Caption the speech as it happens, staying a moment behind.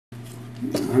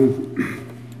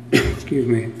Excuse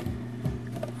me.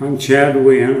 I'm Chad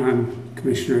Winn. I'm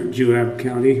Commissioner at Juab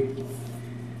County,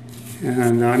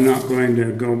 and I'm not going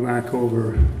to go back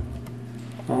over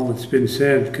all that's been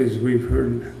said because we've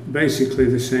heard basically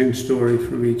the same story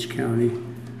from each county.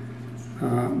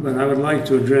 But I would like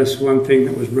to address one thing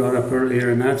that was brought up earlier,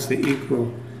 and that's the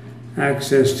equal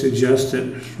access to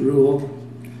justice rule,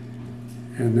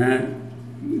 and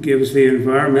that gives the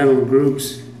environmental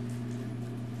groups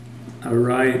a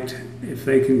right. If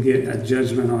they can get a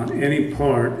judgment on any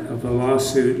part of a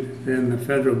lawsuit, then the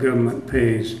federal government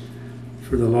pays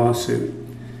for the lawsuit.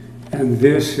 And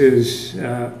this is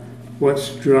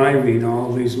what's driving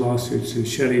all these lawsuits and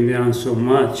shutting down so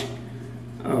much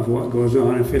of what goes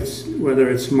on. Whether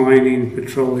it's mining,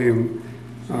 petroleum,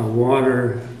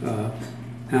 water,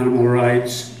 animal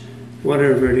rights,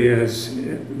 whatever it is,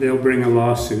 they'll bring a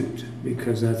lawsuit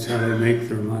because that's how they make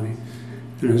their money.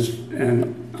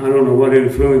 And I don't know what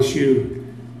influence you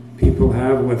people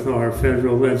have with our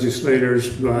federal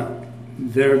legislators, but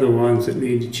they're the ones that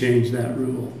need to change that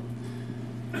rule.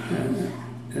 And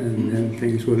then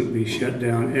things wouldn't be shut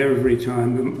down every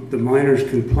time. The miners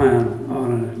can plan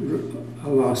on a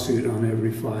lawsuit on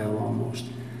every file almost.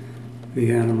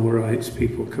 The animal rights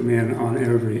people come in on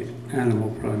every animal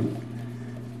problem.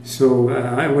 So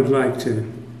I would like to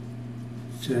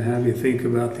have you think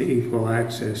about the equal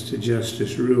access to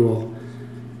justice rule.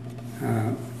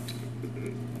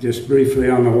 Just briefly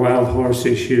on the wild horse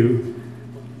issue,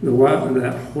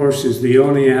 that horse is the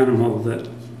only animal that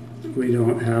we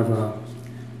don't have a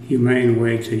humane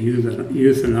way to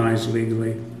euthanize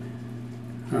legally.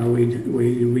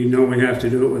 We know we have to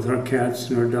do it with our cats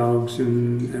and our dogs,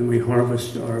 and we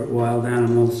harvest our wild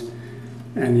animals,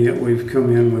 and yet we've come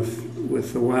in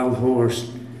with the wild horse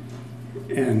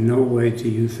and no way to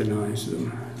euthanize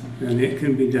them. And it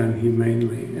can be done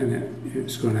humanely, and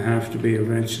it's going to have to be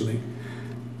eventually.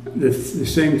 The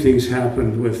same things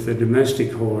happened with the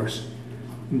domestic horse.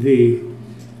 The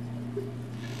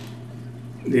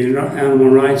animal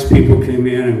rights people came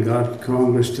in and got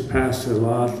Congress to pass a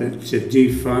law to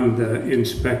defund the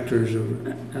inspectors of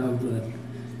the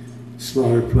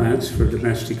slaughter plants for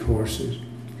domestic horses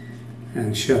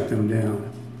and shut them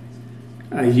down.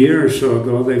 A year or so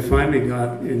ago, they finally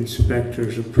got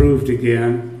inspectors approved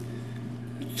again.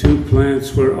 2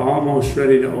 plants were almost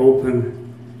ready to open,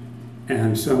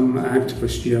 and some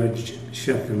activist judge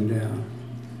shut them down.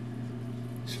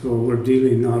 So we're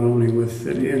dealing not only with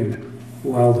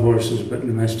wild horses, but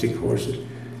domestic horses.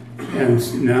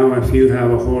 And now if you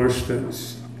have a horse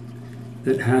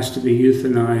that has to be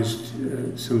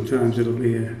euthanized, sometimes it'll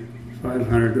be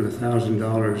 $500 to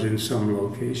 $1,000 in some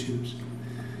locations.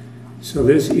 So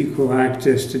this equal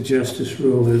access to justice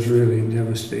rule is really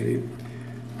devastating.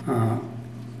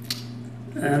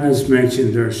 And as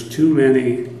mentioned, there's too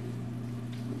many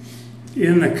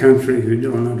in the country who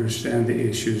don't understand the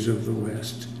issues of the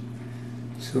West.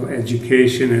 So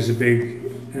education is a big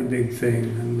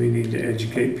thing, and we need to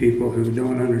educate people who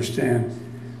don't understand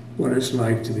what it's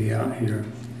like to be out here.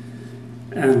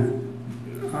 And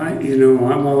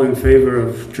I'm all in favor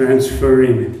of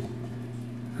transferring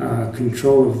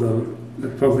control of the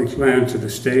public land to the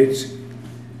states,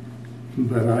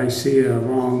 but I see a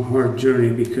long, hard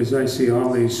journey because I see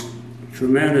all these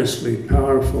tremendously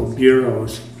powerful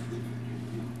bureaus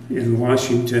in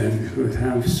Washington who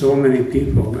have so many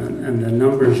people, and the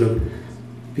numbers of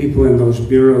people in those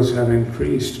bureaus have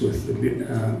increased with the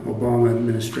Obama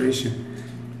administration,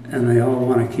 and they all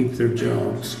want to keep their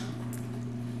jobs.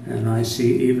 And I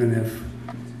see even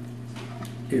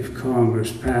if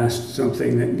Congress passed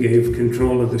something that gave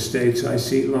control of the states, I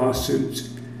see lawsuits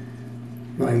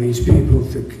by these people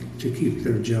to keep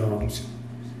their jobs,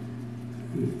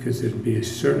 because it'd be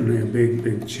certainly a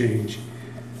big change.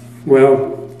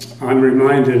 Well, I'm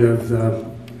reminded of the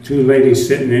 2 ladies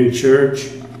sitting in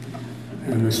church,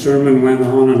 and the sermon went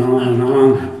on and on and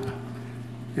on,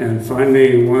 and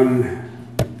finally one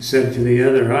said to the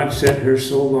other, "I've sat here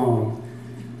so long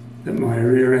that my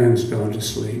rear end's gone to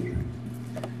sleep."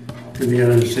 And the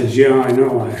other says, "Yeah, I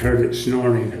know, I heard it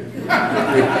snoring."